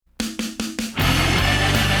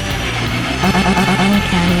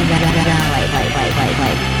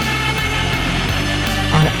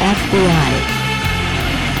FBI.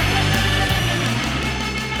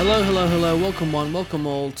 Hello. Welcome one, welcome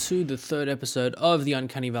all to the third episode of the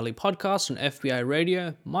Uncanny Valley podcast on FBI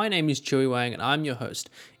Radio. My name is Chewy Wang and I'm your host.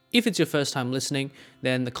 If it's your first time listening,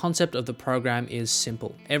 then the concept of the program is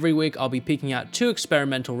simple. Every week I'll be picking out two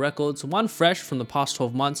experimental records, one fresh from the past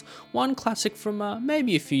 12 months, one classic from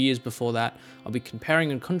maybe a few years before that. I'll be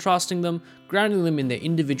comparing and contrasting them, grounding them in their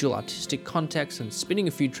individual artistic context and spinning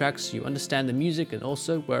a few tracks so you understand the music and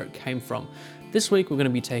also where it came from. This week we're going to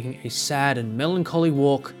be taking a sad and melancholy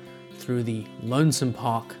walk through the lonesome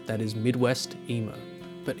park that is Midwest Emo.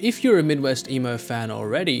 But if you're a Midwest Emo fan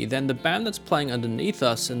already, then the band that's playing underneath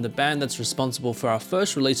us and the band that's responsible for our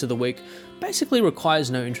first release of the week basically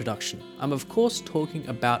requires no introduction. I'm of course talking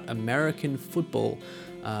about American Football,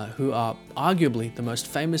 who are arguably the most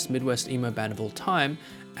famous Midwest Emo band of all time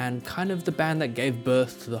and kind of the band that gave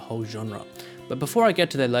birth to the whole genre. But before I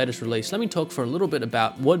get to their latest release, let me talk for a little bit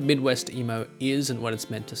about what Midwest Emo is and what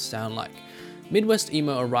it's meant to sound like. Midwest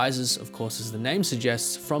Emo arises, of course, as the name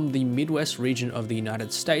suggests, from the Midwest region of the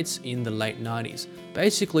United States in the late 90s.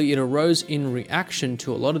 Basically, it arose in reaction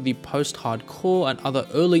to a lot of the post-hardcore and other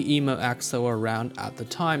early emo acts that were around at the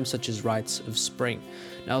time, such as Rites of Spring.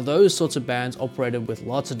 Now, those sorts of bands operated with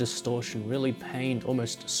lots of distortion, really pained,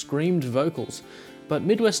 almost screamed vocals. But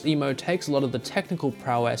Midwest Emo takes a lot of the technical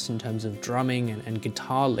prowess in terms of drumming and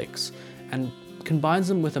guitar licks and combines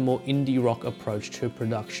them with a more indie rock approach to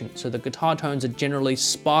production. So the guitar tones are generally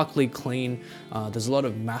sparkly clean, there's a lot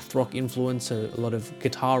of math rock influence, a lot of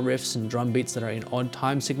guitar riffs and drum beats that are in odd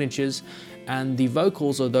time signatures, and the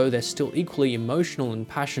vocals, although they're still equally emotional and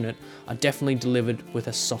passionate, are definitely delivered with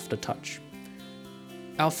a softer touch.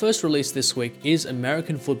 Our first release this week is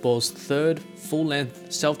American Football's third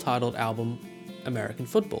full-length self-titled album, American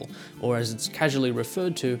Football, or as it's casually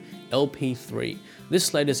referred to, LP3.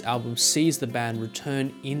 This latest album sees the band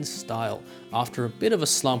return in style after a bit of a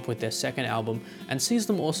slump with their second album and sees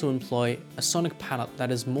them also employ a sonic palette that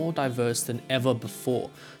is more diverse than ever before.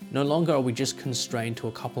 No longer are we just constrained to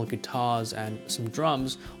a couple of guitars and some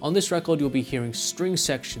drums. On this record you'll be hearing string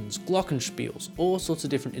sections, glockenspiels, all sorts of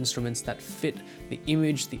different instruments that fit the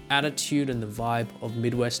image, the attitude and the vibe of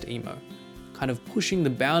Midwest Emo, kind of pushing the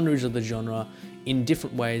boundaries of the genre in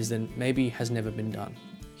different ways than maybe has never been done.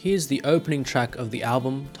 Here's the opening track of the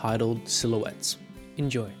album titled Silhouettes.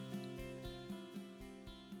 Enjoy.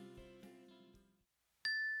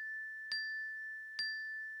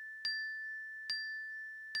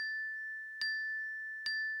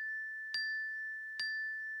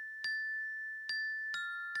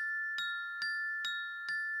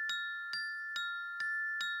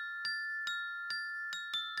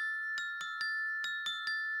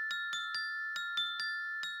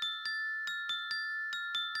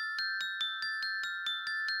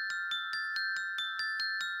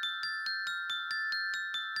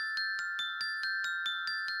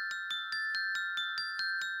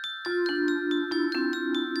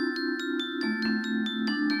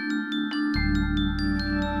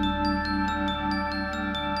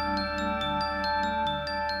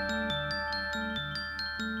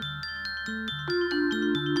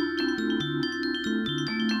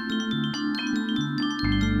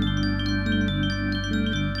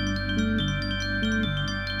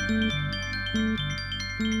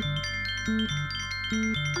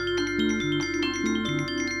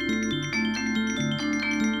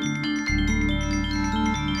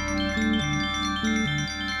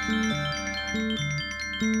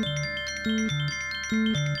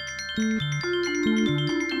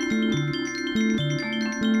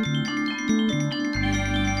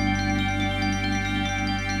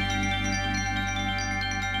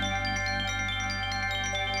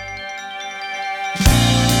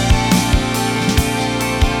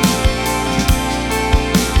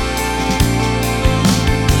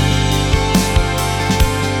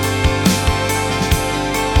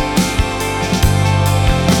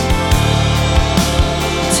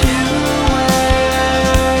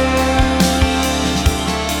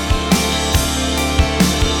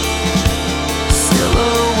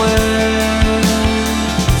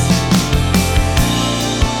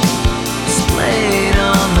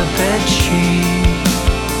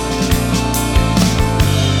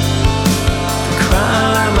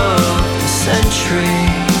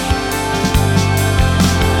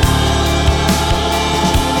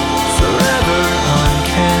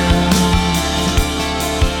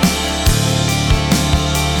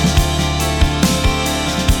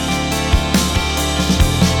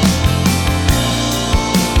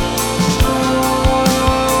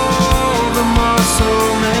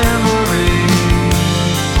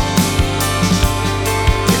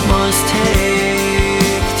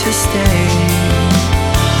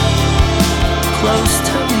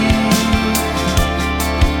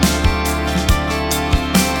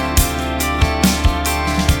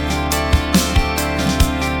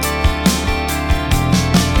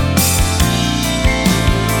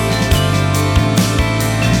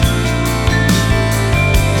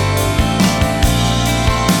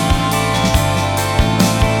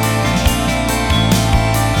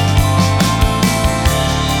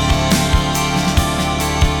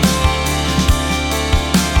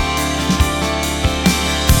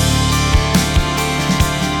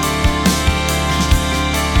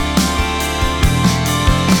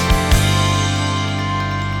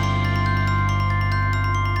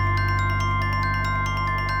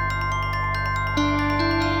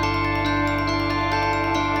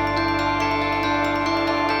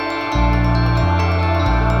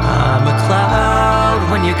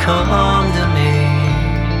 you come to me?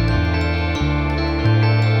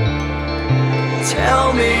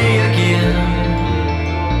 Tell me again,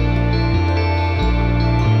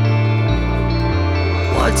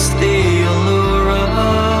 what's the allure of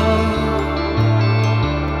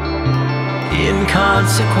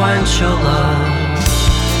inconsequential love?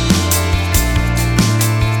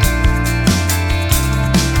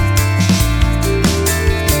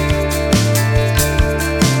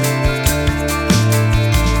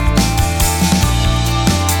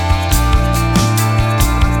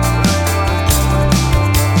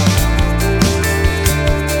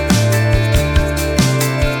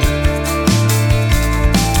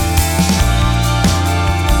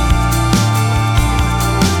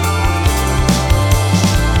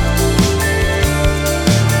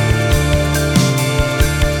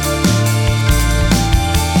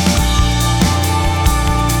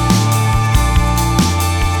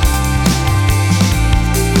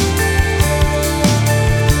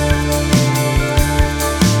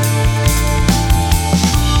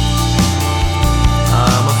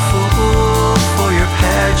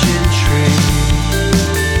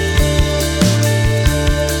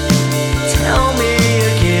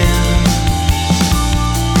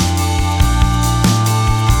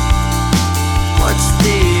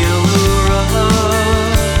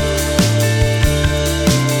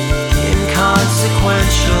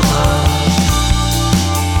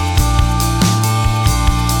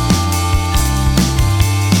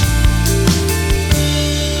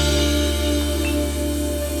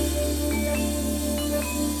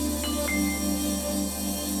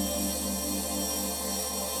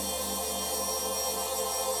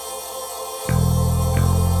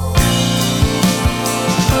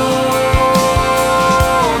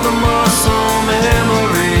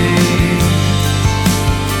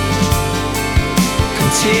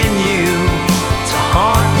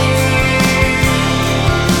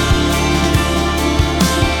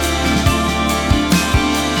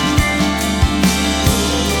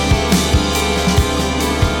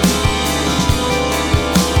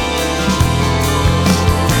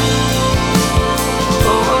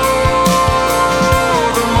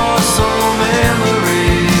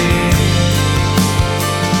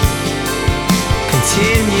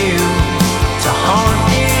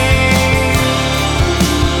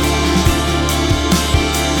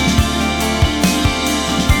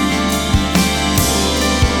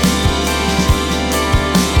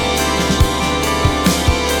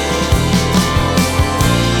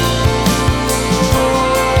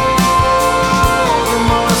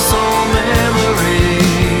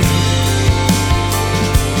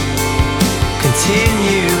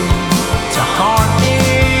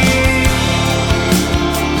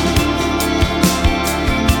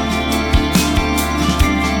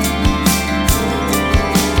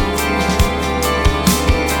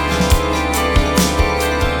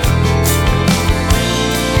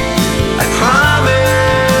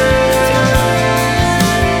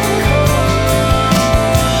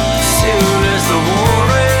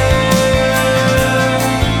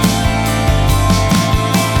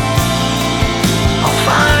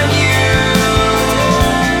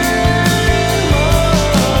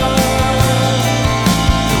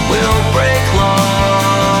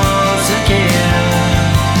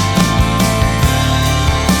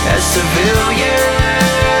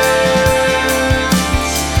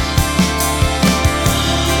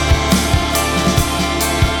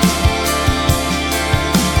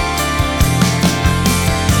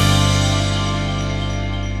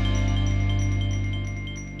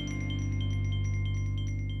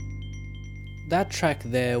 That track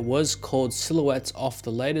there was called Silhouettes off the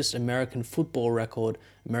latest American football record,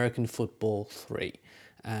 American Football 3.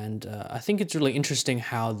 And I think it's really interesting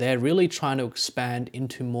how they're really trying to expand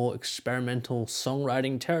into more experimental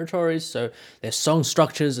songwriting territories. So their song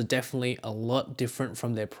structures are definitely a lot different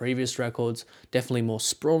from their previous records, definitely more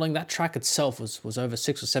sprawling. That track itself was over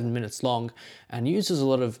 6 or 7 minutes long and uses a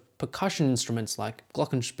lot of percussion instruments like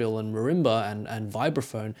glockenspiel and marimba and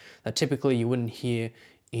vibraphone that typically you wouldn't hear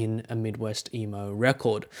in a Midwest emo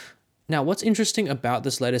record. Now, what's interesting about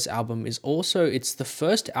this latest album is also it's the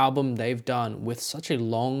first album they've done with such a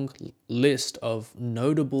long list of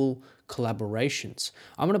notable collaborations.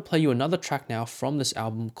 I'm going to play you another track now from this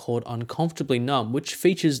album called Uncomfortably Numb, which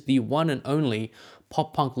features the one and only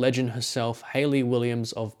pop-punk legend herself, Hayley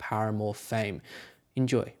Williams of Paramore fame.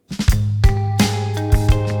 Enjoy.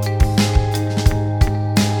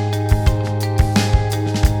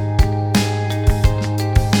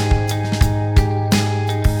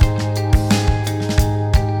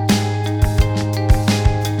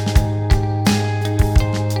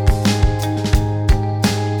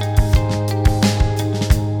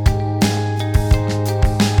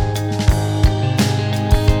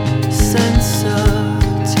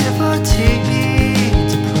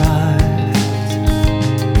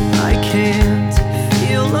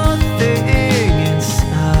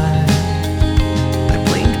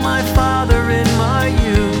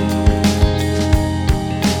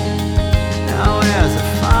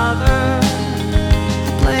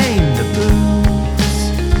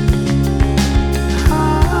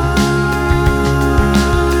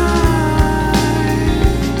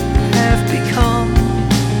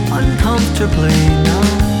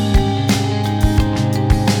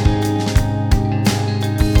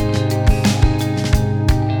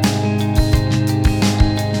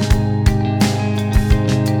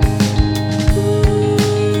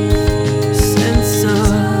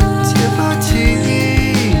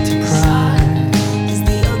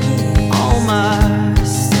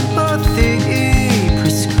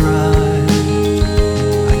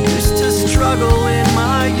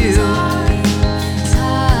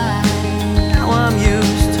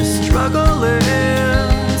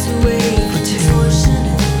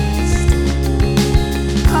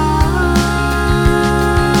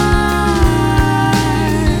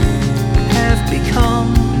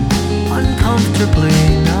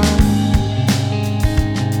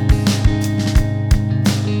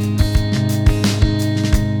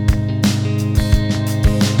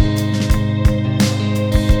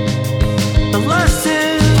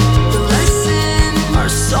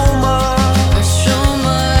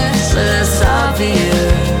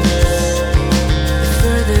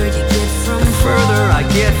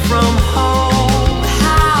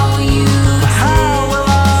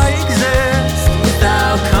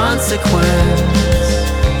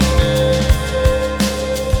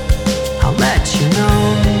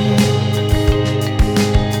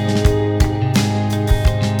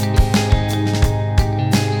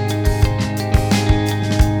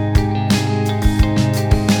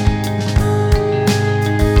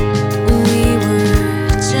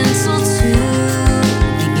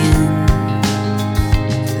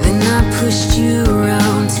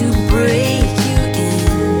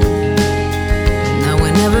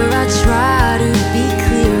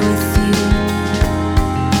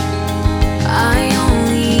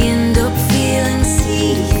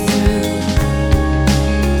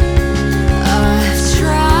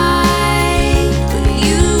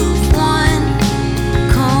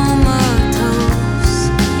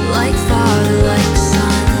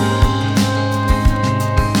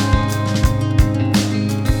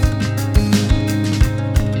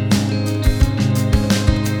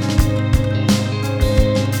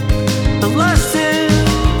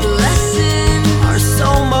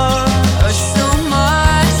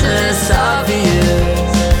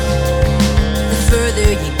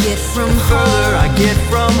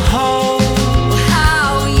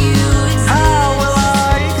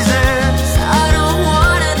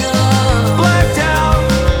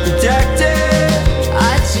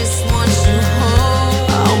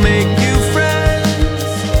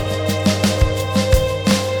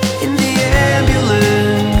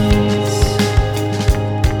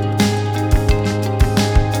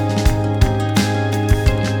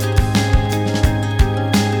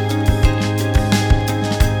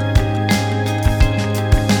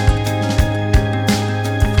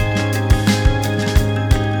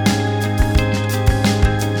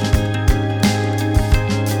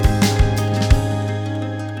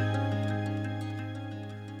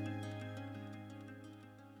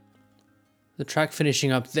 The track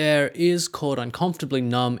finishing up there is called Uncomfortably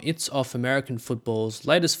Numb. It's off American Football's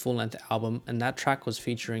latest full-length album, and that track was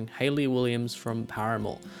featuring Hayley Williams from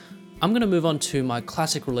Paramore. I'm going to move on to my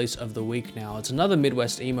classic release of the week now. It's another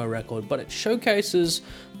Midwest emo record, but it showcases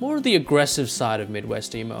more of the aggressive side of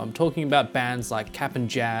Midwest emo. I'm talking about bands like Cap'n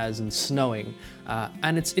Jazz and Snowing,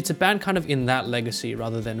 and it's a band kind of in that legacy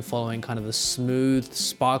rather than following kind of the smooth,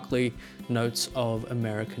 sparkly notes of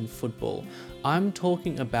American Football. I'm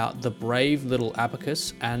talking about the Brave Little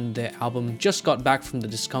Abacus and their album Just Got Back from the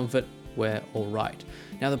Discomfort, We're Alright.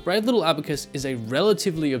 Now, the Brave Little Abacus is a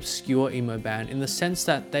relatively obscure emo band in the sense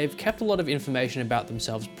that they've kept a lot of information about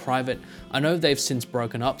themselves private. I know they've since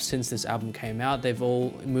broken up since this album came out. They've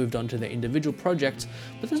all moved on to their individual projects,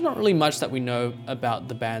 but there's not really much that we know about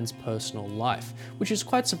the band's personal life, which is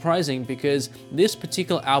quite surprising because this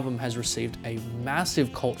particular album has received a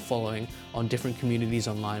massive cult following on different communities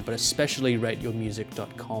online, but especially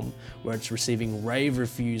rateyourmusic.com, where it's receiving rave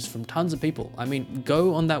reviews from tons of people. I mean,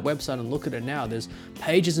 go on that website and look at it now. There's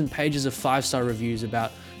pages and pages of 5-star reviews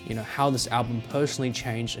about, how this album personally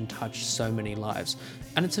changed and touched so many lives.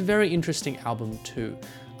 And it's a very interesting album too.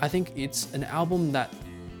 I think it's an album that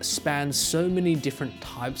spans so many different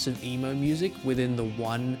types of emo music within the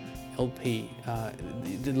one LP.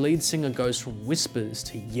 The lead singer goes from whispers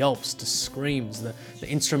to yelps to screams. The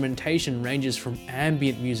instrumentation ranges from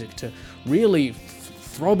ambient music to really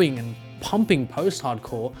throbbing and pumping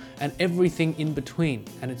post-hardcore and everything in between,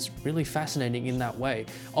 and it's really fascinating in that way.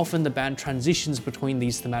 Often the band transitions between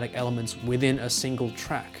these thematic elements within a single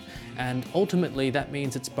track, and ultimately that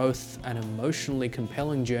means it's both an emotionally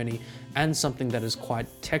compelling journey and something that is quite,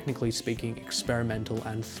 technically speaking, experimental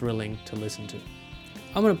and thrilling to listen to.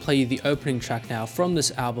 I'm going to play you the opening track now from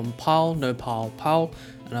this album, Pal No Pal Pal,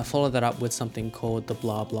 and I follow that up with something called the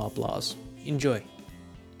Blah Blah Blahs. Enjoy.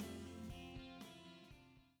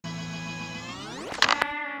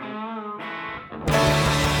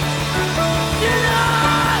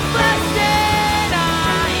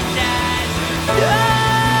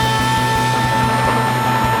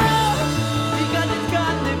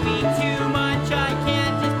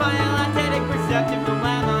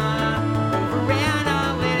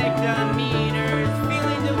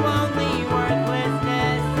 Feelings of lonely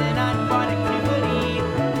worthlessness and unproductivity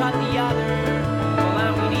taught the other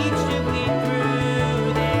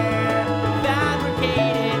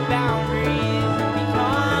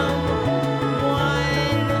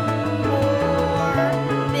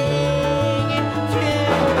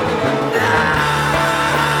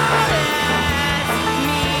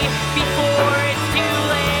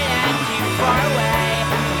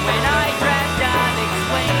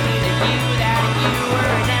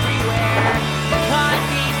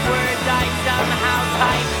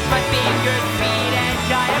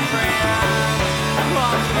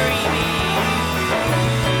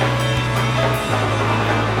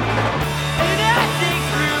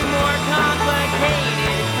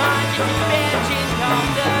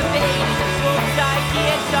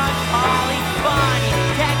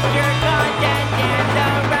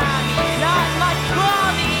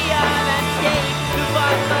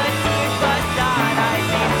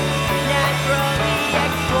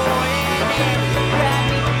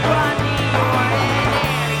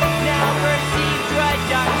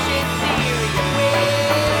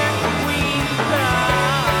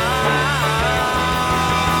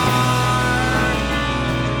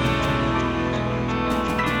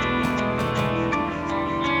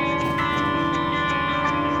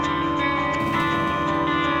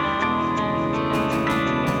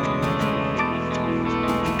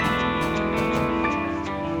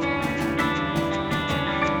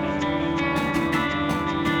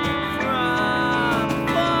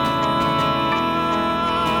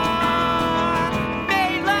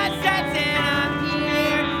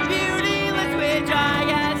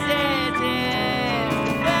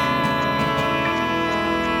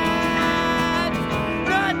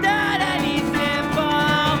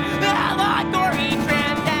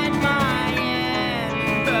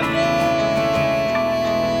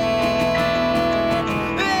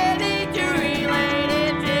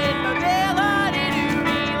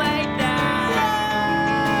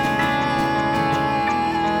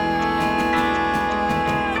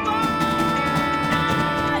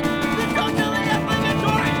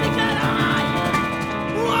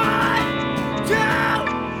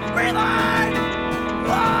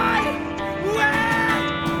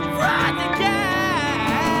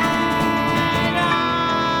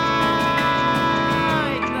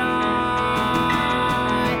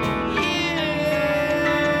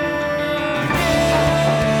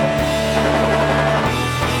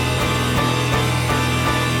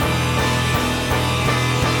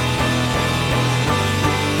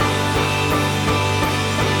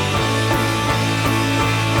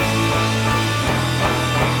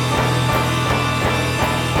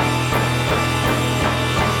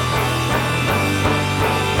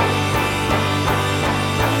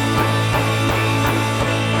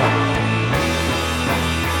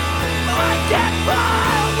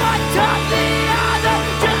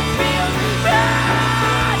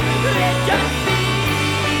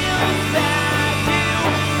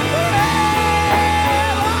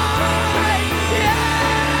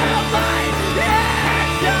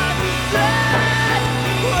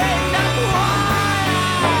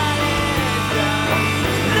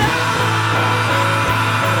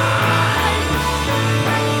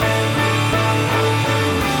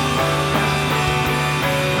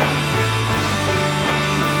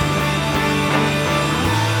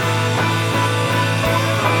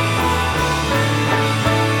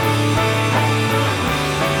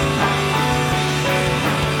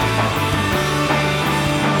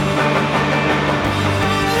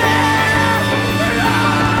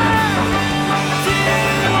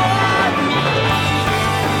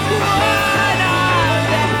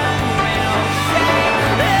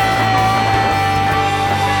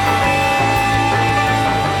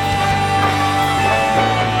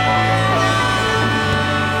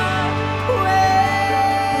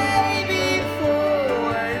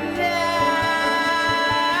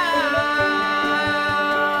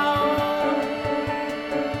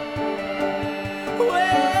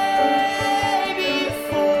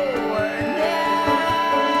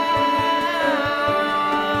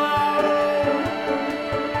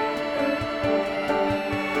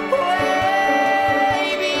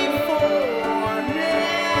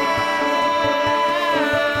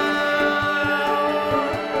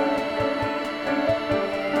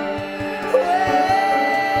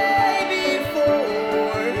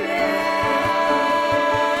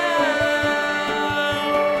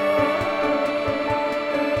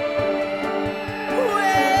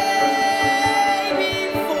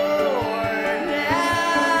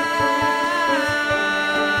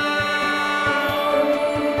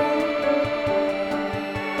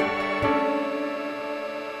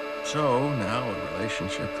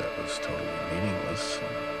was totally meaningless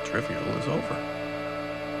and trivial is over.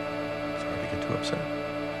 It's hard to get too upset.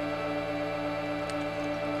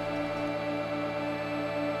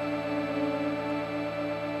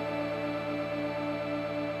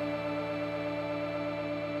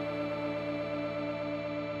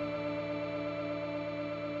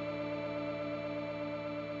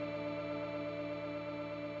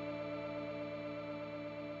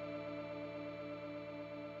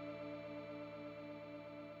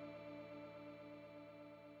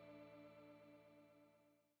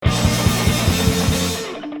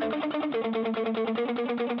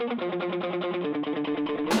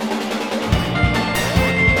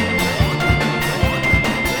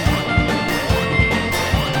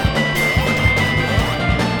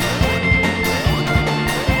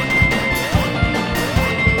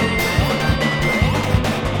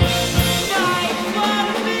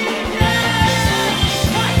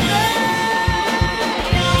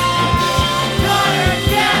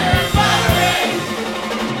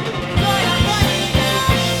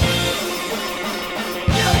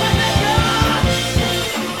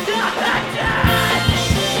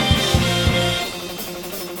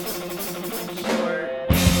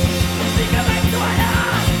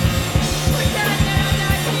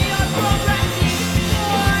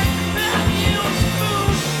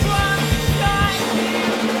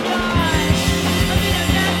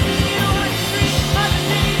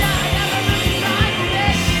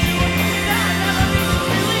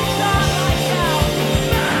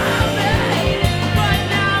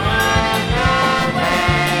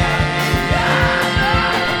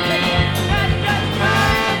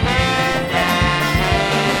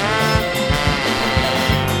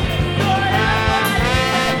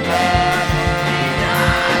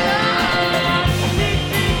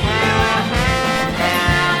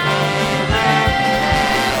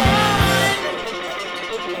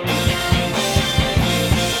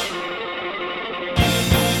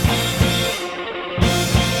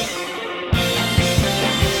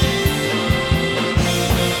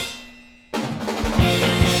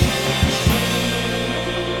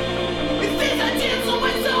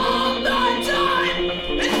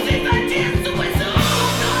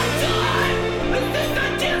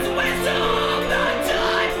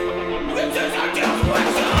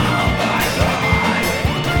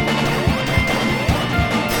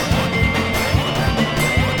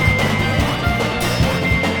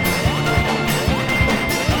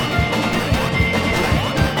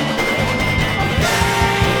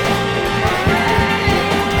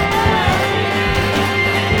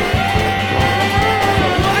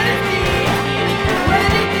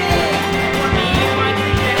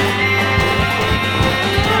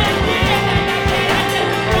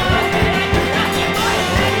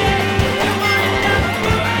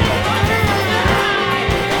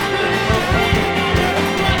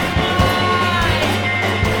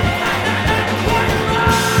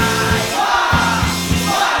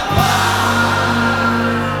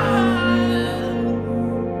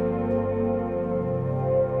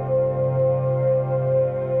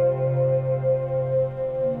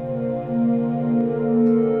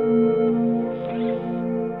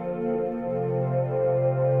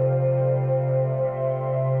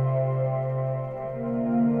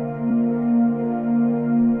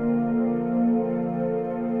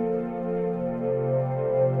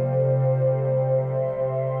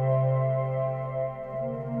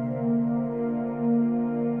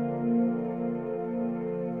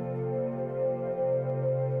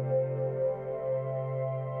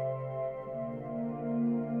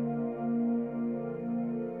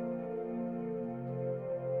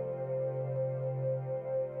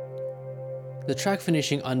 The track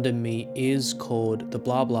finishing under me is called The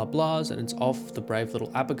Blah Blah Blahs, and it's off the Brave Little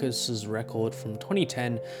Abacus's record from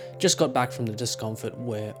 2010. Just got back from the Discomfort,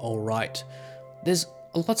 We're Alright. There's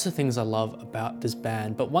lots of things I love about this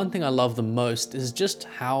band, but one thing I love the most is just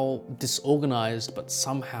how disorganized but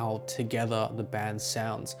somehow together the band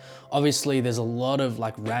sounds. Obviously there's a lot of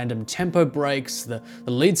like random tempo breaks, the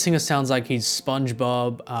lead singer sounds like he's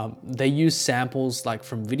SpongeBob, they use samples like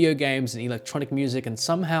from video games and electronic music, and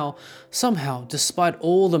somehow, despite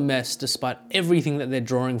all the mess, despite everything that they're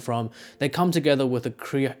drawing from, they come together with a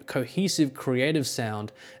cohesive creative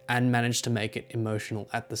sound and manage to make it emotional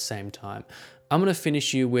at the same time. I'm going to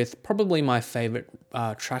finish you with probably my favorite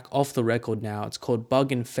track off the record now. It's called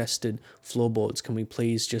Bug Infested Floorboards. Can we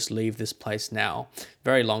please just leave this place now?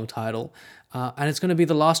 Very long title. And it's going to be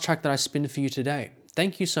the last track that I spin for you today.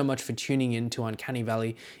 Thank you so much for tuning in to Uncanny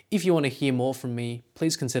Valley. If you want to hear more from me,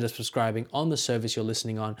 please consider subscribing on the service you're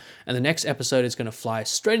listening on. And the next episode is going to fly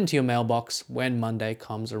straight into your mailbox when Monday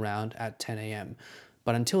comes around at 10 a.m.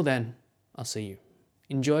 But until then, I'll see you.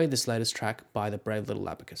 Enjoy this latest track by the Brave Little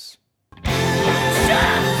Abacus.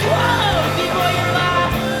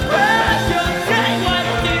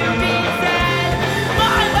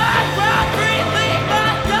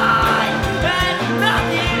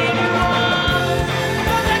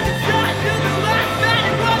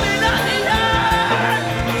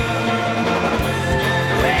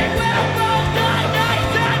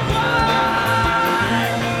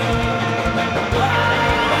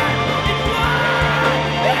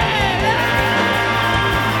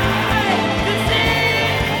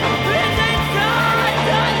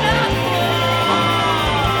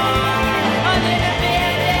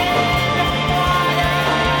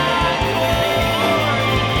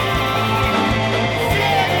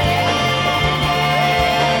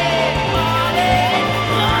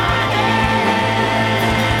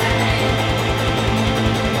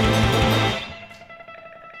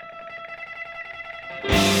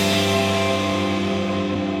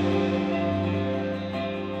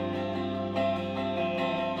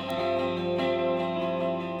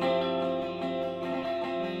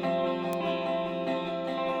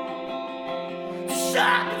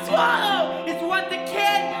 Shut and swallow is what the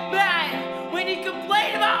kid meant when he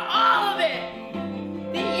complained about all of it.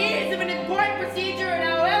 The ease of an important procedure and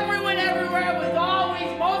how everyone everywhere was always,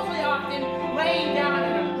 mostly often, laying down on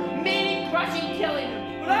him, meaning crushing, killing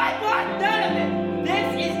him. But I want none of it.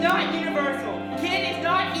 This is not universal. Kid is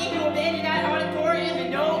not he who abandoned that auditorium,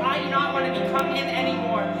 and no, I do not want to become him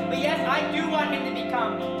anymore. But yes, I do want him to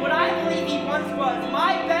become what I believe he once was,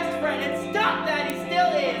 my best friend, and stuff that he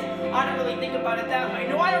still is. I don't really think about it that way.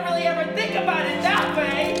 No, I don't really ever think about it that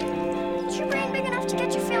way. Is your brain big enough to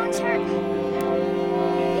get your feelings hurt?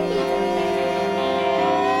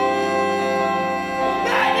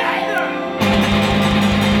 Not either!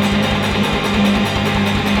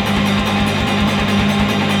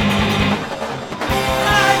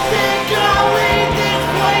 I think I'll leave this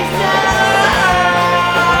place now.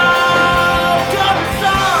 Come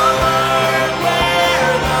summer,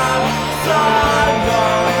 where the sun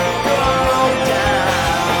won't go down.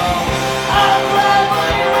 I'll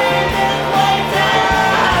gladly leave this place now.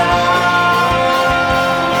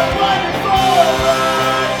 Wonderful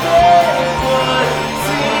life it would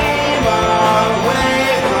seem away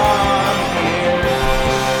from here.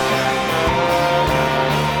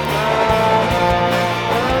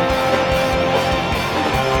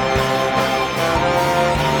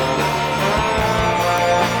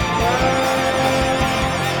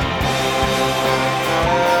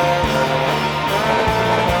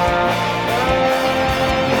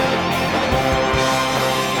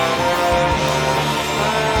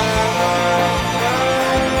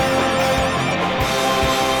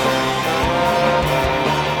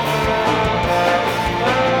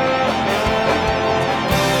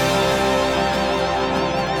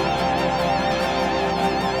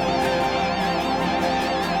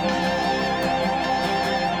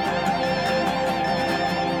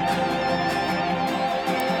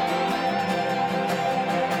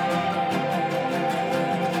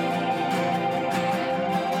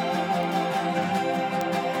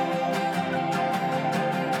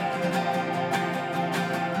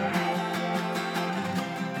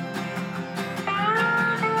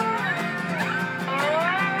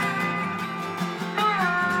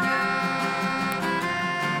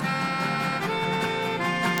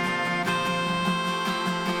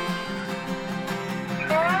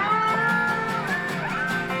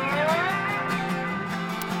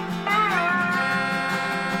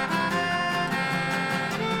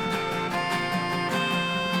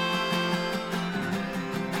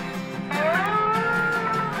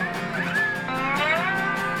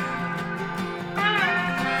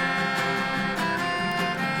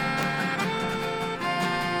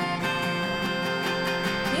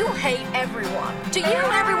 You hate everyone. To you,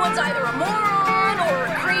 everyone's either a moron or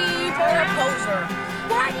a creep or a poser.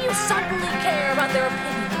 Why do you suddenly care about their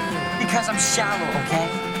opinion of you? Because I'm shallow, okay?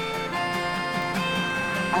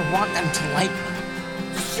 I want them to like me.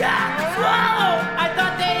 Shut! Swallow!